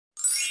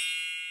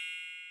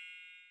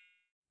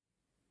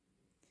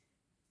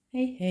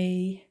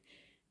Hey,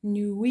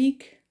 new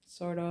week,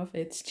 sort of.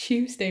 It's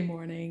Tuesday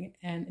morning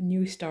and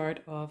new start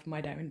of my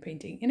diamond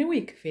painting in a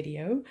week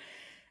video.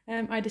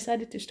 I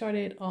decided to start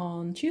it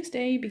on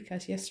Tuesday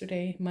because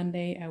yesterday,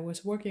 Monday, I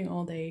was working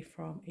all day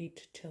from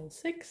 8 till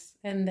 6,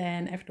 and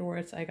then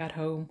afterwards I got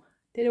home,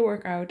 did a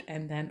workout,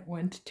 and then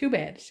went to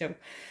bed. So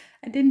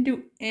I didn't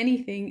do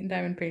anything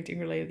diamond painting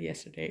related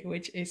yesterday,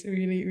 which is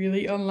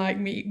really unlike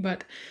me,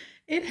 but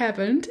it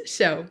happened.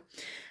 So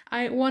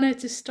I wanted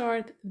to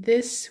start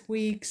this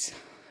week's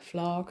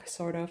vlog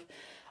sort of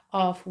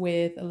off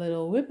with a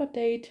little whip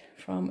update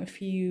from a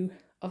few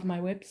of my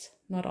whips,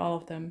 not all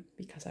of them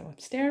because I'm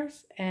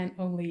upstairs and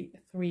only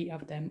 3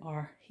 of them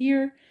are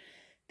here.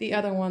 The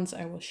other ones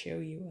I will show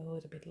you a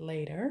little bit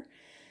later.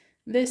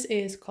 This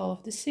is Call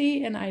of the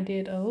Sea, and I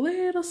did a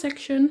little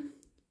section,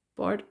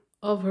 part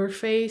of her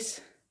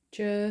face,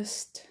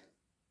 just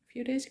a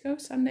few days ago,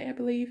 Sunday I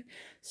believe.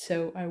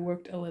 So I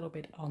worked a little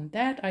bit on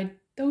that. I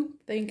don't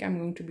think I'm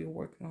going to be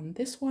working on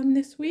this one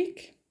this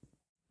week.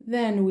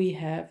 Then we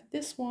have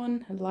this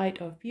one,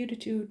 Light of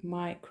Beatitude,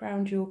 my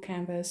crown jewel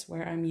canvas,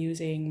 where I'm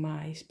using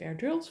my spare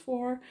drills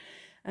for.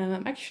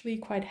 I'm actually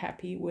quite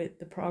happy with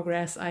the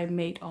progress I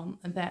made on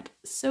that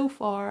so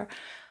far.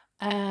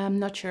 I'm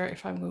not sure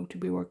if I'm going to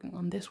be working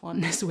on this one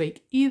this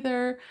week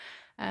either.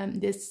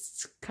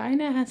 This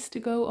kind of has to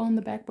go on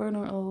the back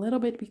burner a little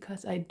bit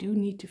because I do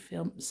need to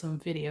film some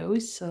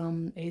videos,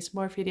 some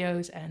ASMR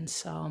videos and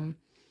some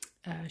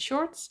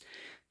shorts,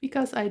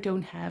 because I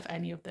don't have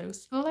any of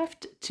those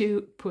left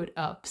to put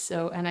up.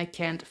 So, and I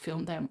can't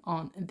film them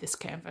on this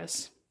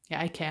canvas.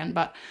 Yeah, I can,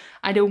 but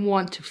I don't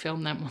want to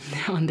film them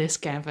on this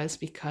canvas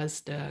because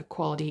the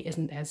quality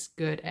isn't as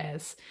good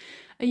as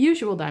a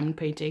usual diamond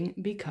painting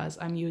because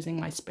I'm using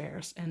my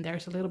spares and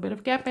there's a little bit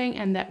of gapping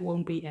and that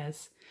won't be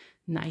as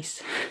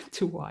nice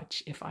to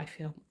watch if I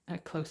film a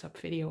close-up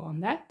video on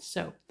that.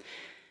 So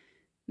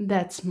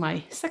that's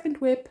my second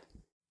whip.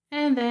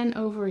 And then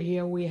over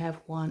here we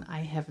have one I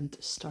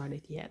haven't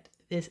started yet.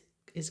 This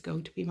is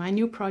going to be my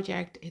new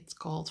project. It's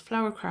called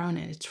Flower Crown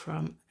and it's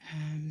from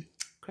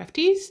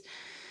Crafties.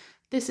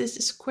 This is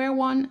the square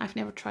one. I've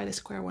never tried a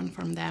square one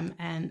from them,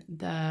 and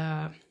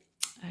the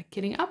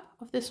kitting up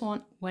of this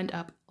one went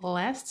up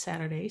last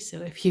Saturday.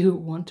 So if you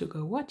want to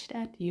go watch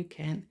that, you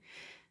can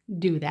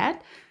do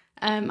that.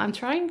 I'm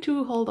trying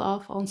to hold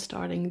off on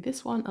starting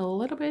this one a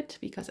little bit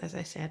because, as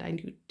I said, I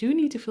do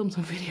need to film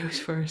some videos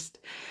first.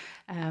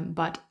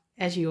 But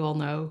as you all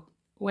know,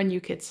 when you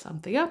kit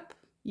something up,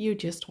 you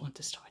just want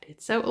to start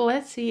it. So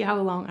let's see how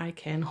long I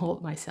can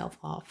hold myself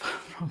off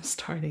from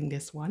starting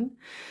this one.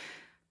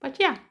 But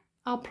yeah,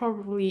 I'll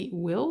probably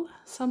will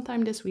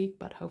sometime this week,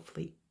 but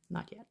hopefully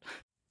not yet.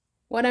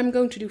 What I'm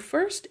going to do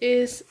first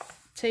is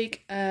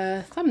take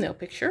a thumbnail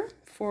picture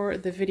for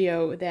the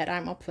video that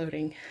I'm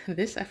uploading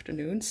this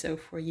afternoon. So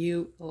for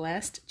you,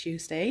 last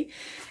Tuesday,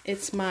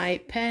 it's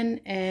my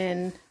pen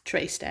and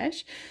tray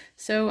stash.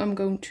 So I'm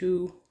going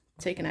to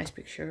take a nice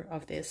picture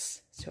of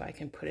this so I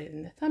can put it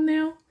in the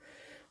thumbnail.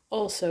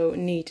 Also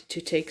need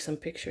to take some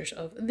pictures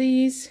of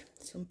these,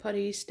 some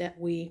putties that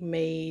we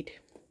made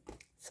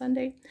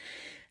Sunday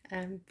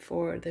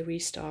for the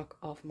restock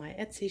of my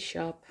Etsy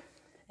shop.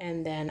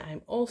 And then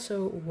I'm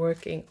also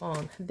working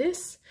on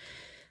this,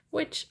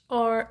 which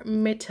are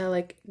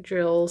metallic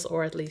drills,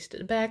 or at least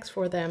the bags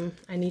for them.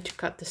 I need to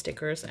cut the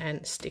stickers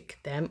and stick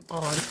them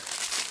on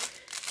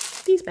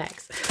these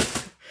bags.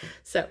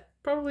 So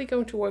probably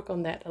going to work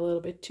on that a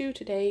little bit too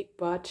today,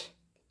 but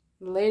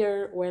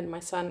later when my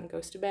son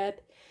goes to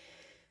bed,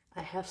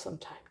 I have some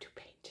time to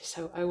paint.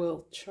 So I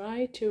will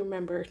try to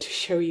remember to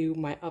show you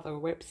my other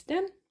whips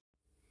then.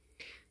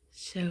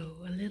 So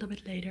a little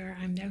bit later,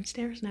 I'm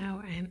downstairs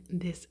now, and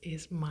this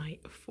is my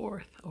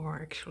fourth, or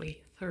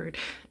actually third,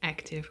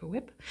 active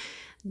whip.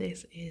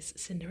 This is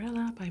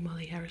Cinderella by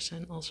Molly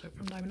Harrison, also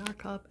from Diamond Art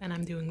Club, and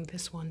I'm doing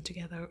this one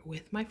together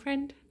with my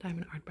friend,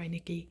 Diamond Art by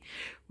Nikki.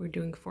 We're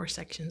doing 4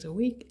 sections a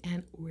week,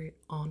 and we're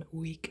on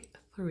week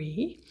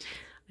 3.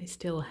 I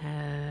still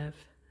have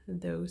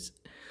those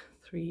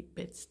 3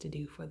 bits to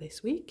do for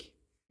this week.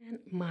 And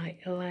my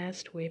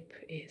last whip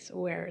is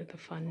Where the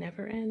Fun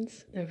Never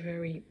Ends, a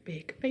very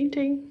big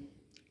painting,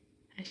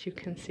 as you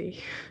can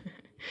see.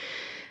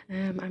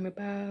 I'm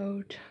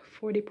about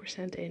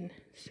 40% in,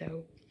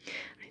 so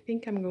I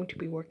think I'm going to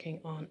be working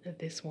on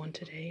this one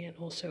today and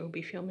also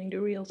be filming the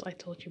reels I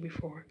told you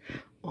before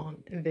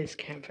on this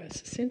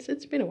canvas, since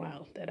it's been a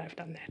while that I've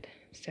done that.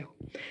 So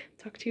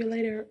talk to you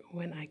later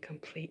when I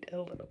complete a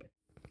little bit.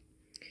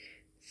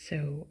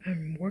 So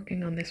I'm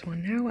working on this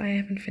one now. I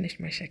haven't finished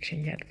my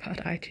section yet,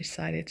 but I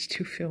decided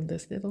to film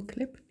this little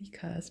clip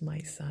because my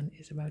son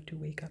is about to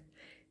wake up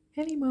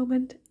any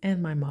moment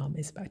and my mom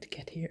is about to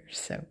get here,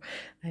 so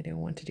I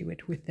don't want to do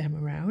it with them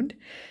around.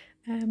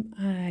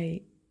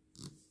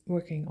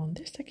 Working on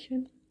this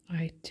section,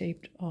 I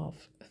taped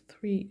off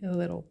 3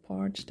 little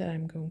parts that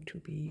I'm going to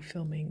be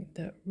filming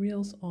the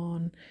reels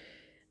on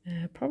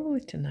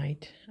probably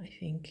tonight, I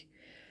think,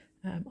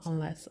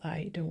 unless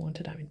I don't want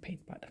to diamond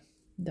paint, but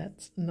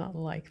that's not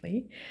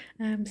likely.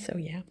 So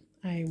yeah,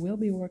 I will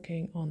be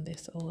working on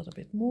this a little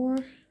bit more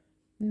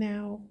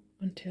now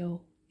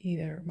until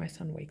either my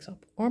son wakes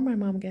up or my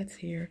mom gets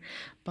here,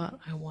 but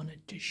I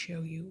wanted to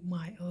show you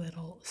my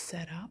little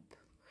setup.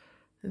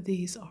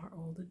 These are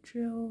all the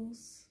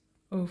drills.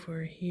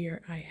 Over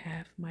here I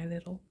have my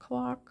little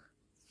clock.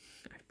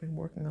 I've been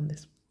working on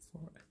this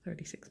for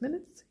 36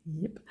 minutes.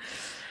 Yep.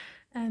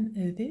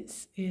 And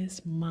this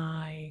is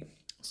my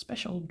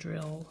special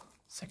drill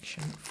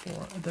section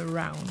for the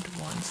round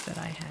ones that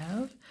I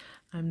have.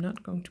 I'm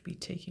not going to be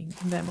taking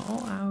them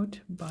all out,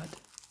 but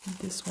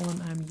this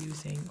one I'm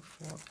using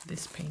for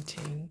this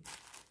painting.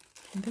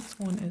 This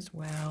one as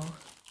well.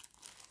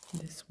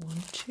 This one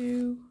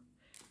too.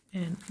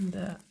 And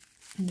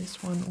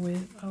this one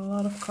with a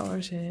lot of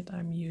colors in it.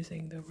 I'm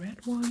using the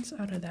red ones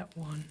out of that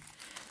one.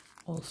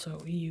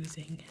 Also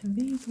using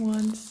these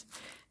ones.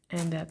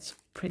 And that's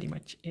pretty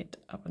much it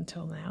up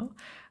until now.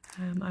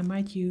 I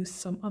might use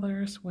some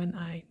others when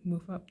I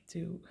move up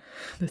to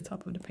the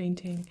top of the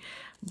painting,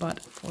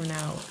 but for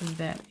now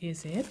that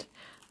is it.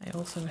 I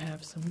also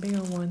have some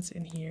bigger ones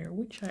in here,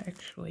 which I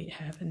actually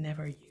have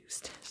never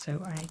used,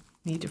 so I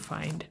need to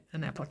find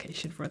an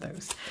application for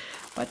those.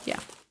 But yeah,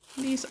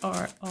 these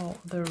are all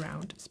the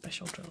round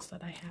special drills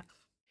that I have.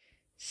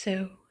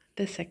 So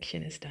the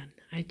section is done.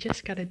 I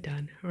just got it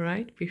done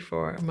right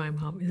before my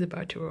mom is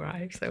about to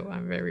arrive, so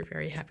I'm very,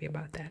 very happy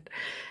about that.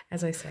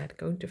 As I said,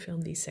 going to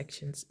film these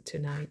sections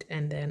tonight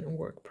and then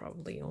work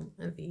probably on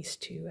these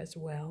two as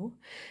well.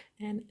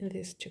 And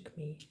this took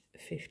me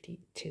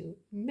 52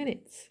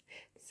 minutes.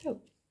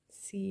 So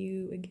see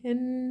you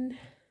again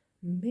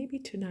maybe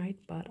tonight,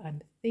 but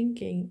I'm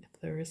thinking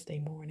Thursday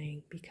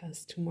morning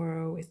because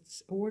tomorrow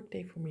it's a work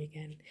day for me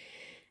again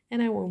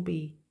and I won't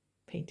be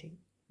painting.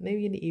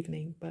 Maybe in the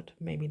evening, but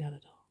maybe not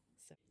at all.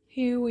 So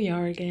here we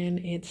are again.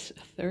 It's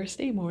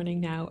Thursday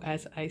morning now,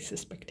 as I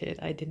suspected.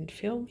 I didn't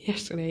film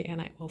yesterday and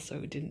I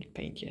also didn't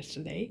paint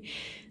yesterday.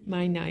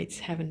 My nights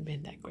haven't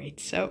been that great,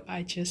 so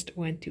I just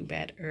went to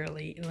bed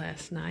early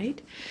last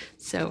night.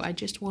 So I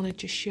just wanted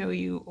to show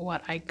you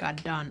what I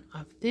got done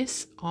of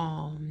this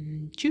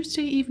on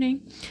Tuesday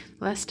evening.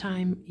 Last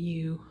time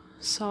you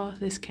saw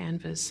this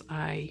canvas,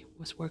 I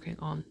was working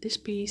on this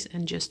piece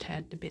and just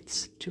had the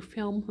bits to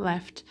film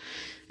left,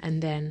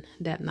 and then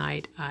that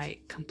night I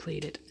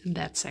completed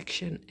that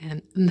section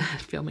and that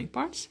filming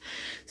parts.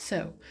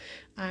 So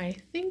I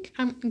think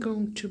I'm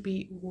going to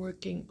be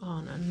working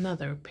on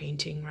another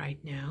painting right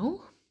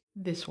now,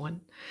 this one.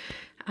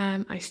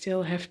 I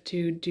still have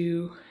to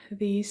do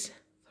these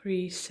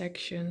 3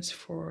 sections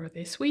for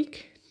this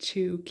week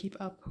to keep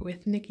up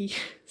with Nikki,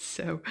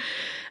 so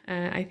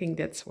I think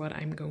that's what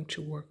I'm going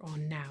to work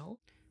on now.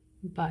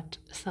 But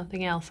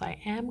something else I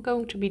am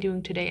going to be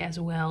doing today as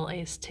well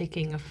is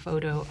taking a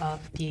photo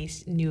of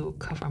these new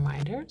cover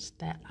minders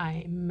that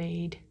I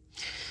made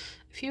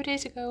a few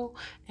days ago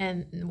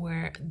and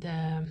where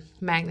the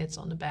magnets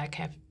on the back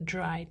have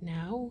dried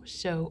now.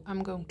 So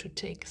I'm going to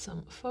take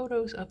some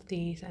photos of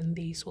these, and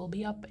these will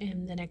be up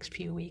in the next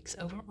few weeks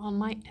over on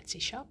my Etsy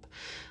shop.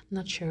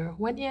 Not sure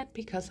when yet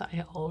because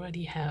I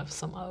already have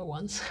some other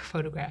ones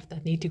photographed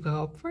that need to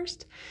go up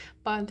first,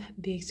 but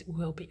these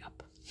will be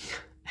up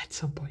at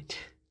some point.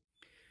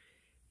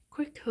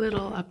 Quick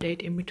little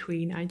update in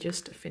between. I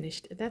just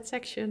finished that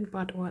section,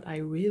 but what I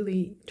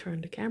really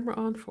turned the camera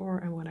on for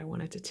and what I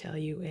wanted to tell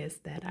you is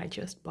that I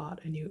just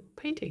bought a new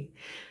painting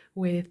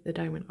with the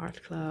Diamond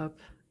Art Club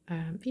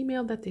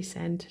email that they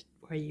send,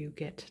 where you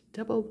get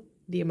double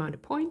the amount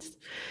of points.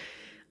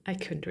 I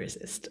couldn't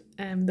resist.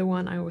 The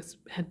one I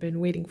had been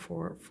waiting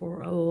for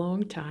a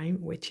long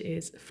time, which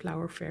is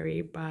Flower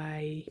Fairy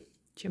by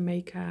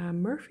Jamaica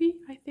Murphy,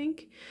 I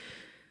think,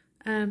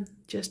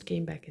 just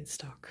came back in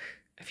stock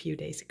a few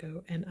days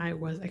ago, and I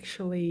was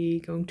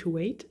actually going to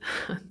wait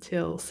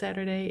until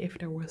Saturday if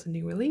there was a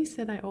new release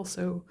that I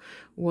also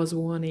was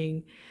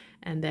wanting,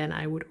 and then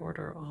I would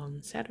order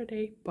on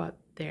Saturday, but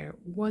there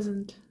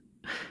wasn't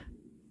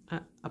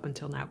up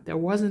until now there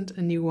wasn't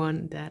a new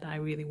one that I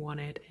really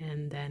wanted,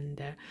 and then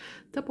the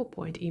double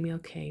point email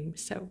came,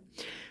 so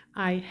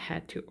I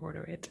had to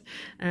order it.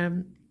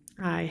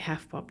 I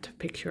have popped a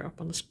picture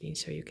up on the screen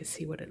so you can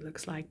see what it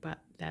looks like, but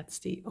that's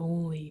the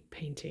only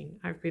painting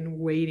I've been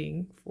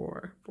waiting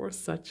for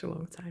such a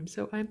long time.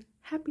 So I'm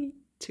happy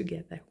to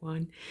get that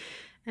one.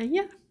 And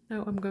yeah,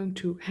 now I'm going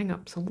to hang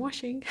up some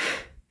washing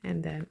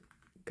and then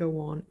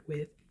go on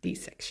with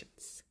these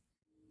sections.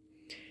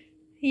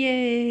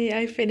 Yay,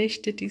 I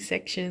finished the 2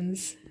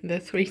 sections, the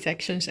 3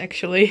 sections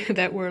actually,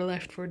 that were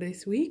left for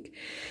this week.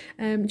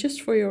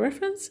 Just for your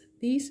reference,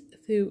 these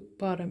 2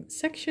 bottom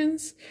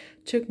sections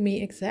took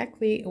me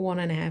exactly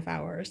 1.5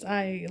 hours.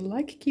 I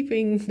like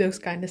keeping those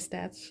kind of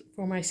stats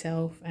for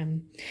myself,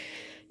 and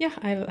yeah,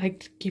 I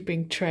like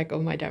keeping track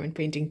of my diamond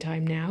painting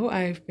time now.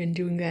 I've been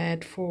doing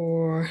that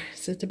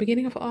since the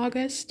beginning of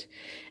August,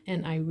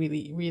 and I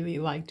really, really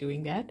like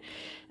doing that.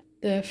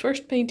 The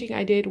first painting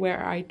I did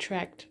where I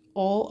tracked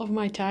all of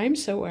my time,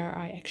 so where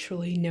I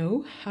actually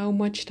know how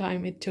much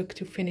time it took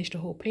to finish the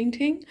whole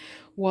painting,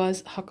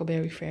 was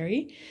Huckleberry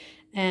Fairy,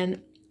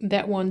 and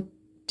that one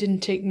didn't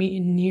take me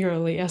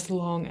nearly as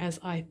long as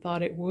I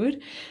thought it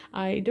would.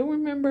 I don't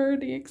remember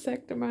the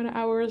exact amount of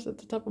hours at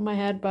the top of my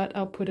head, but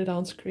I'll put it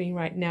on screen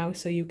right now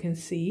so you can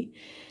see,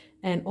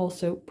 and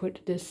also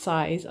put the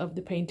size of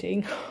the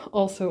painting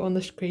also on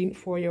the screen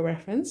for your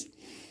reference.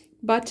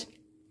 But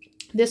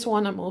this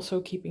one I'm also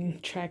keeping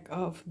track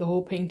of the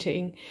whole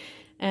painting,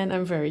 and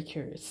I'm very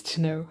curious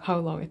to know how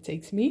long it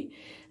takes me.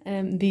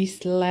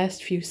 These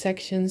last few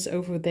sections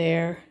over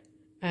there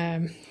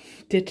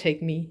did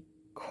take me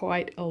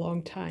quite a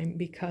long time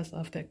because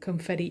of the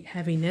confetti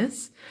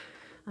heaviness.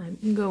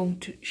 I'm going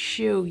to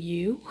show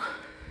you.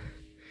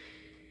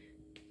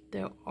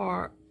 There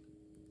are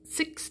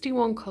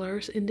 61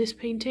 colors in this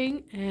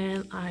painting,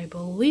 and I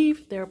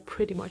believe they're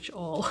pretty much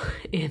all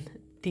in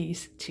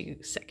these two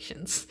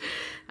sections.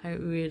 I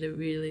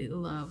really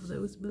love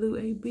those blue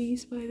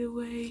ABs, by the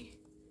way.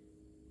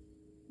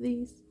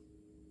 These,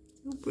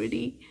 so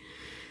pretty.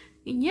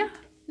 And yeah,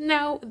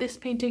 now this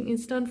painting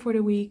is done for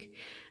the week,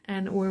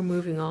 and we're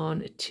moving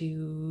on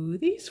to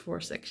these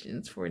 4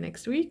 sections for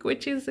next week,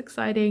 which is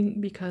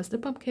exciting because the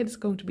pumpkin is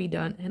going to be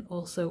done, and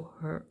also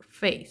her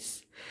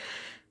face.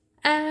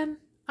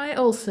 I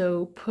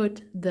also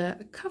put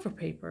the cover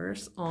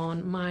papers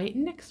on my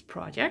next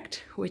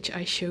project, which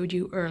I showed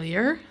you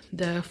earlier,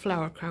 the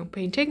flower crown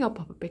painting. I'll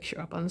pop a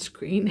picture up on the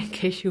screen in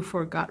case you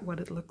forgot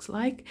what it looks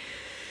like.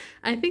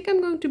 I think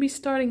I'm going to be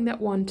starting that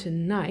one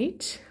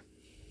tonight.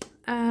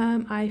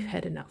 I've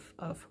had enough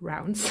of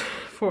rounds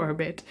for a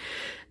bit.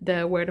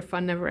 The Where the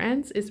Fun Never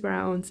Ends is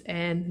rounds,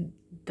 and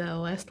the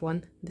last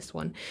one, this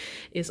one,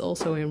 is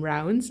also in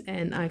rounds,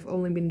 and I've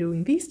only been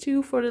doing these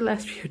 2 for the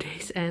last few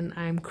days, and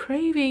I'm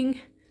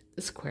craving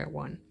the square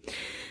one.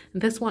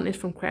 This one is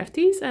from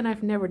Crafties, and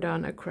I've never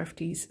done a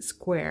Crafties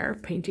square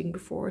painting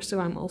before, so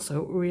I'm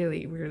also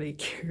really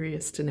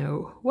curious to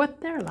know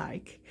what they're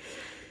like.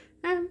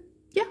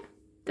 Yeah,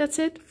 that's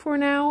it for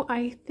now.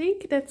 I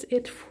think that's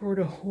it for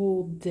the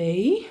whole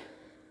day.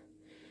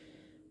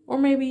 Or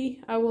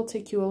maybe I will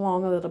take you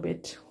along a little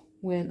bit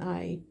when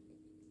I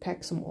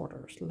pack some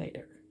orders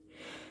later.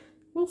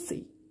 We'll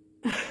see.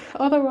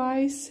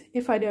 Otherwise,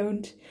 if I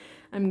don't,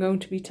 I'm going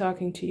to be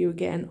talking to you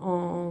again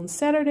on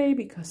Saturday,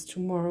 because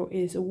tomorrow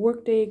is a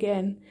work day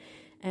again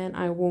and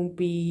I won't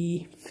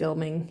be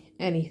filming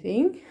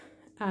anything.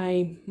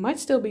 I might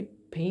still be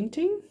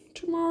painting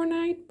tomorrow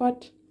night,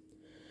 but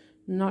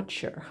not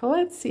sure.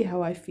 Let's see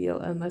how I feel,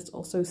 and let's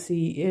also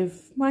see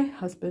if my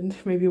husband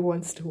maybe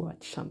wants to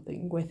watch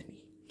something with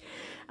me.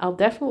 I'll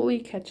definitely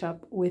catch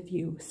up with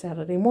you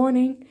Saturday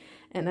morning,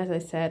 and as I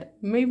said,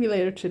 maybe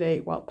later today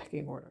while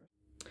packing orders.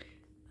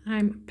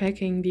 I'm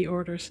packing the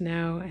orders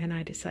now, and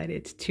I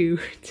decided to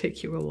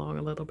take you along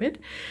a little bit.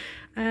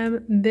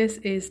 This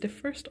is the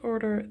first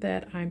order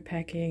that I'm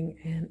packing,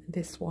 and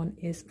this one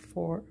is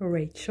for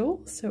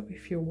Rachel. So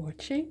if you're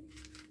watching,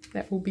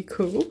 that will be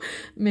cool.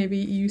 Maybe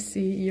you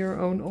see your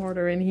own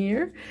order in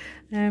here.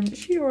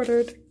 She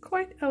ordered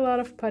quite a lot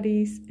of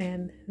putties,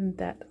 and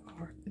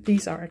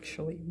these are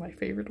actually my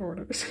favorite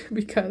orders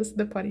because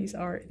the putties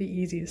are the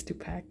easiest to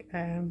pack.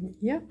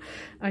 Yeah,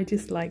 I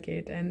just like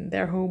it, and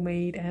they're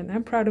homemade, and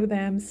I'm proud of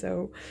them,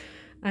 so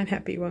I'm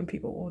happy when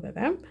people order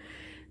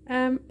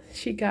them.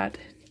 She got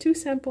 2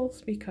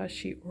 samples because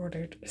she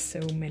ordered so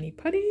many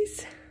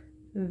putties.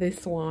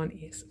 This one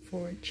is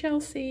for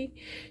Chelsea.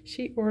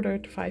 She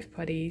ordered 5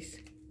 putties,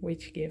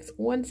 which gives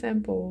 1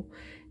 sample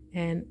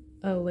and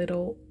a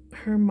little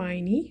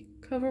Hermione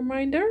cover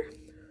minder,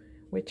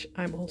 which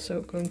I'm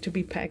also going to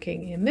be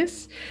packing in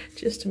this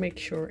just to make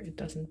sure it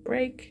doesn't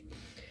break.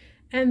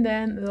 And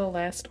then the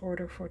last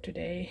order for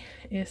today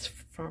is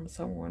from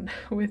someone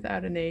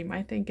without a name.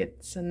 I think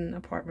it's an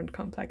apartment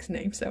complex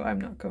name, so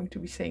I'm not going to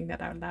be saying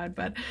that out loud,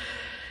 but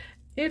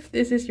if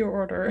this is your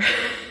order,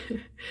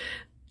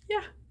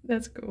 yeah,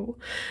 that's cool.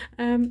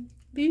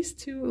 These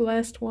 2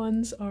 last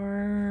ones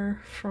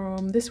are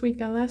from this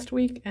week and last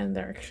week, and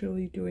they're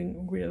actually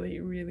doing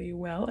really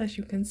well, as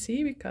you can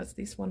see, because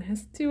this one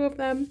has 2 of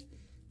them,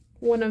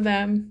 1 of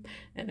them,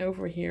 and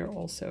over here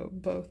also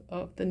both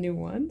of the new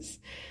ones.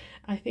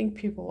 I think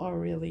people are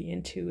really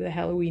into the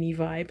Halloweeny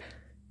vibe,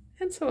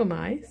 and so am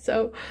I,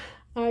 so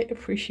I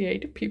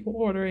appreciate people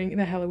ordering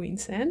the Halloween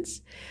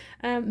scents.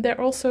 They're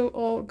also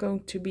all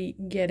going to be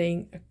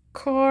getting a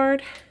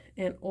card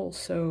and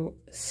also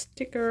a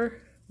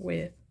sticker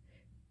with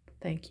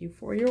 "Thank you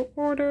for your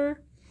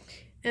order."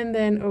 And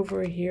then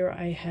over here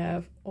I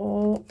have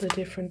all the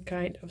different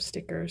kind of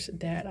stickers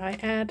that I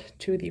add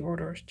to the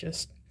orders,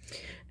 just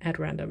at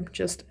random,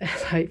 just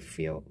as I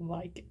feel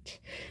like it.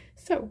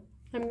 So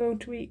I'm going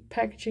to be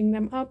packaging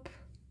them up,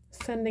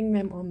 sending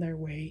them on their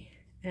way,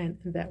 and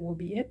that will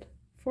be it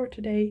for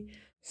today.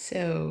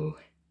 So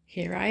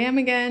here I am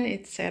again.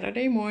 It's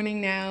Saturday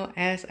morning now.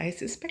 As I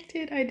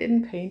suspected, I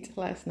didn't paint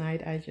last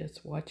night. I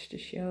just watched the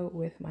show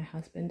with my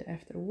husband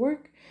after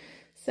work.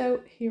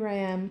 So here I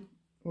am,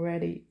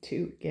 ready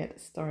to get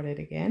started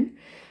again.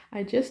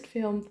 I just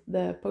filmed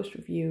the post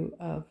review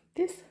of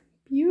this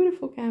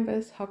beautiful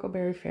canvas,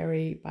 Huckleberry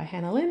Fairy by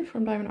Hannah Lynn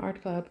from Diamond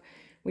Art Club,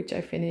 which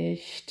I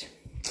finished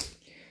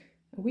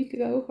a week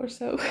ago or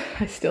so.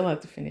 I still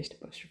have to finish the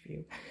post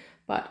review,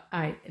 but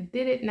I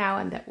did it now,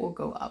 and that will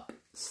go up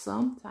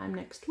sometime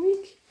next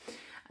week.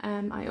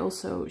 I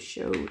also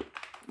showed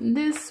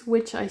this,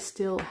 which I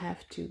still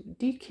have to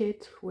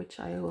dekit, which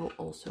I will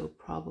also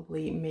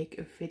probably make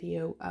a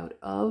video out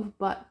of,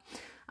 but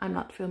I'm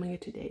not filming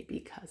it today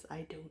because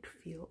I don't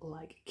feel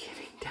like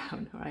getting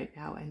down right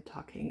now and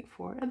talking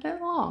for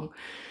that long.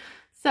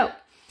 So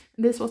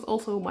this was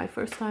also my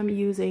first time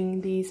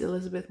using these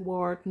Elizabeth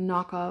Ward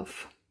knockoff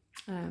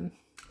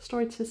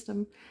storage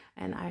system,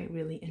 and I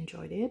really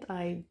enjoyed it.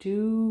 I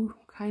do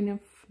kind of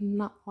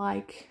not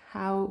like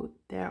how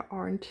there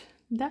aren't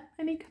that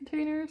many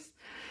containers.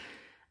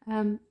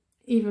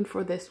 Even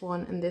for this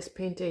one, and this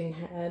painting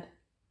had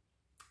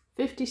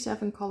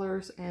 57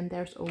 colors, and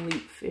there's only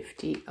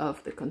 50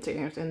 of the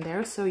containers in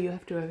there, so you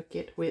have to have a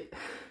kit with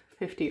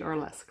 50 or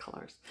less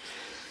colors.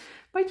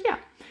 But yeah,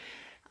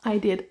 I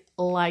did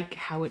like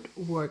how it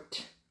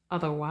worked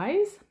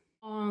otherwise.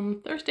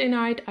 On Thursday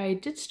night I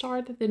did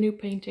start the new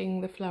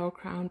painting, The Flower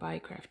Crown by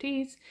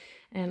Crafties,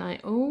 and I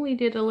only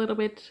did a little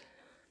bit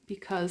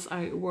because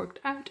I worked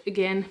out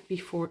again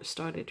before I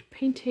started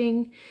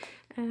painting.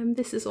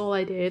 This is all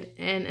I did,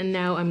 and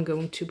now I'm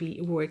going to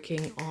be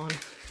working on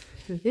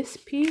this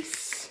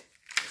piece.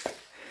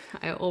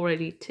 I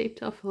already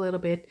taped off a little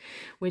bit,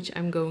 which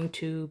I'm going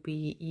to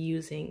be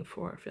using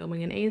for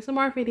filming an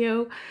ASMR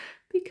video,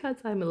 because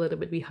I'm a little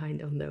bit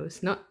behind on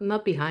those.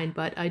 Not behind,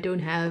 but I don't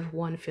have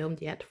one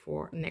filmed yet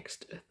for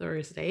next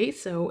Thursday.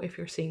 So if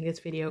you're seeing this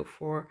video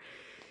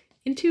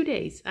in 2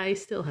 days, I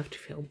still have to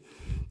film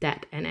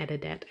that and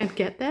edit that and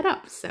get that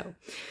up. So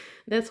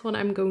that's what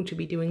I'm going to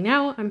be doing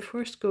now. I'm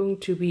first going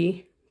to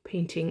be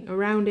painting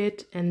around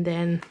it and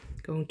then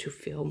going to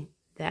film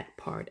that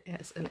part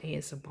as an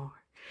ASMR.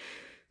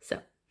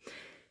 So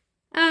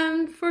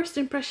first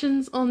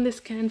impressions on this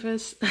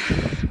canvas.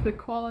 The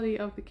quality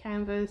of the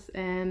canvas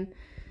and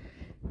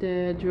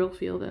the drill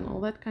field and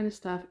all that kind of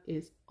stuff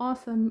is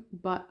awesome,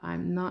 but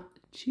I'm not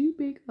too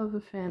big of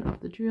a fan of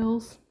the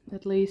drills.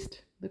 At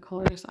least the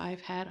colors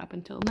I've had up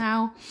until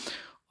now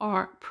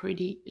are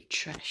pretty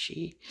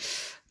trashy.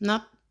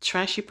 Not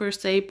trashy per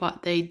se,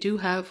 but they do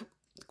have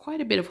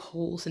quite a bit of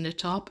holes in the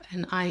top,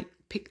 and I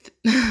picked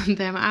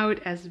them out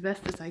as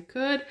best as I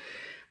could.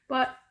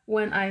 But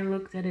when I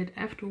looked at it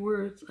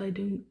afterwards, I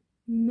don't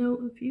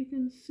know if you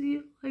can see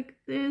it like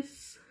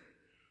this.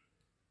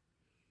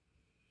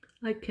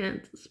 I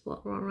can't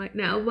spot one right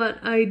now, but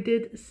I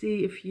did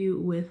see a few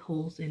with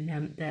holes in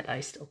them that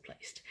I still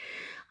placed.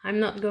 I'm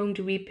not going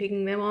to be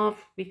picking them off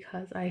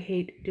because I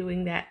hate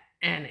doing that,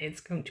 and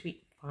it's going to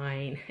be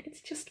fine.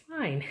 It's just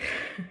fine.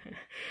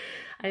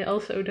 I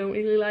also don't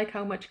really like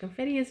how much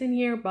confetti is in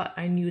here, but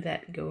I knew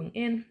that going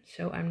in,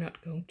 so I'm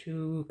not going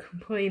to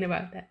complain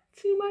about that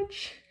too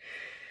much.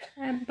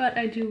 But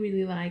I do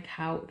really like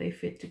how they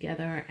fit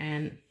together,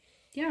 and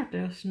yeah,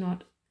 there's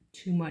not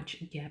too much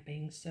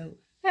gapping, so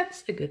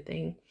that's a good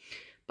thing.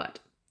 But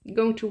I'm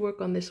going to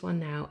work on this one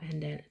now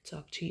and then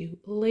talk to you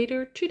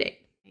later today.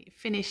 I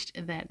finished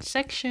that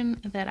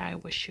section that I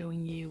was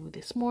showing you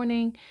this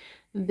morning.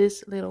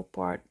 This little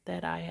part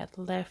that I had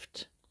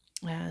left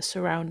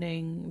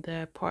surrounding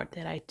the part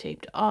that I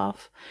taped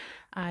off,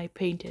 I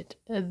painted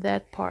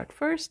that part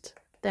first,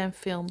 then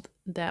filmed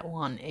that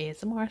one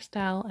ASMR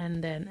style,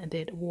 and then I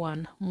did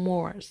one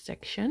more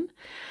section.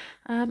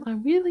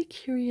 I'm really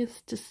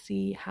curious to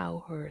see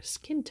how her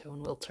skin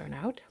tone will turn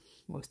out.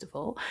 Most of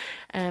all,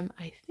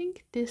 I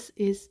think this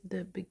is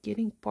the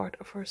beginning part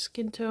of her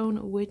skin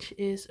tone, which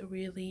is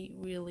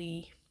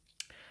really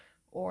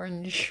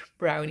orange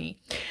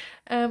brownie.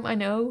 I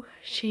know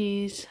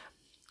she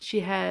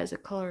has a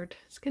colored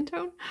skin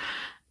tone,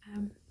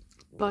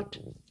 but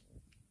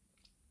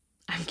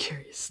I'm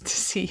curious to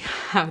see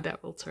how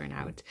that will turn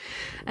out.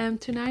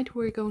 Tonight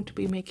we're going to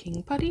be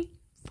making putty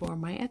for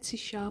my Etsy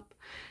shop,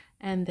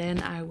 and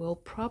then I will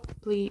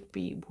probably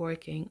be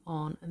working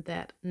on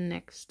that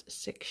next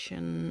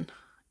section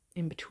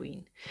in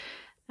between.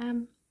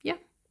 Yeah,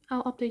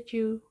 I'll update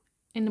you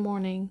in the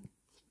morning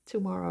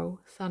tomorrow,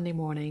 Sunday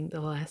morning,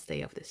 the last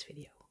day of this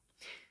video.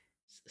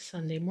 It's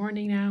Sunday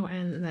morning now,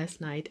 and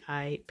last night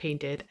I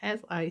painted,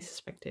 as I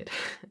suspected,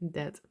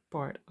 that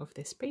part of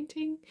this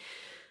painting.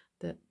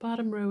 The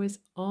bottom row is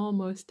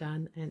almost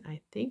done, and I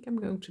think I'm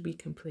going to be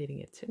completing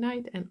it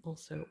tonight, and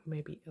also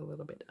maybe a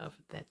little bit of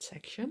that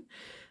section,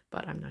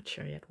 but I'm not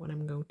sure yet what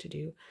I'm going to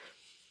do.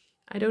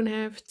 I don't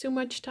have too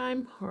much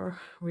time, or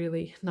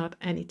really not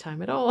any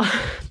time at all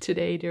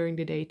today during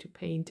the day to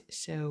paint,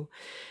 so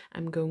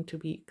I'm going to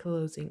be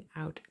closing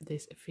out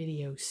this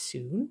video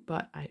soon.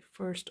 But I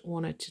first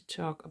wanted to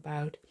talk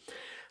about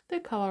the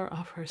color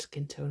of her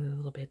skin tone a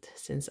little bit,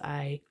 since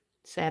I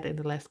said in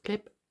the last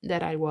clip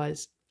that I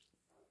was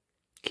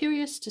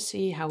curious to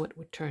see how it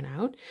would turn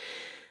out.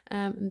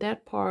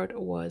 That part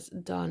was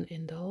done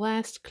in the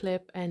last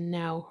clip, and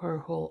now her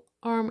whole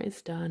arm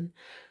is done.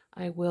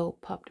 I will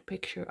pop the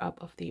picture up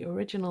of the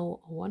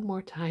original one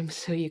more time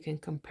so you can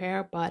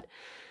compare, but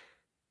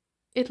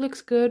it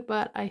looks good,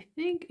 but I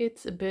think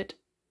it's a bit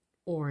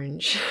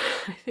orange.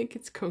 I think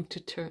it's going to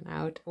turn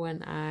out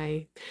when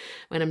I'm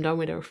done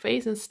with her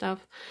face and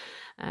stuff.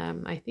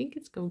 I think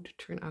it's going to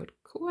turn out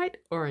quite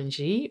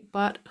orangey,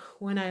 but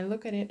when I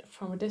look at it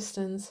from a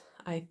distance,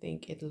 I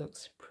think it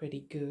looks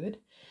pretty good.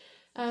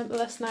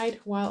 Last night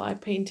while I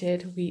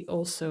painted, we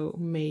also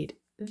made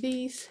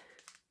these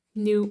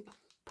new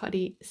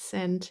putty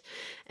scent,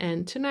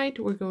 and tonight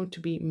we're going to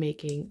be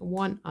making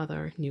one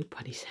other new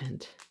putty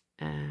scent.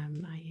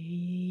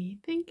 I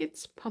think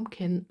it's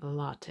pumpkin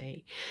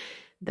latte.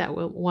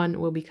 One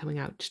will be coming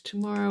out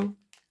tomorrow.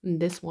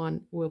 This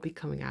one will be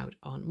coming out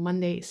on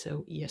Monday,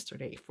 so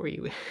yesterday for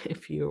you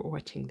if you're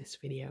watching this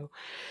video.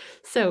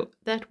 So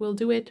that will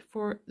do it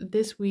for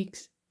this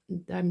week's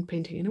Diamond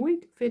Painting in a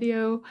Week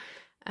video.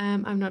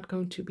 I'm not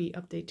going to be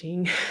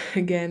updating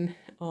again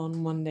on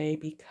Monday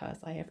because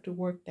I have to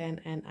work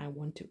then and I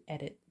want to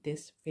edit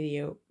this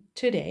video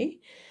today.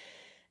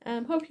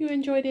 Hope you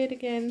enjoyed it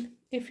again.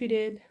 If you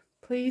did,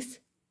 please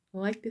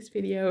like this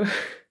video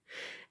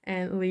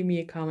and leave me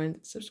a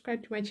comment.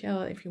 Subscribe to my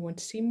channel if you want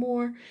to see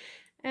more.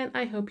 And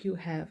I hope you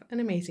have an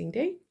amazing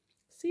day.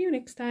 See you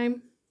next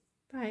time.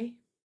 Bye.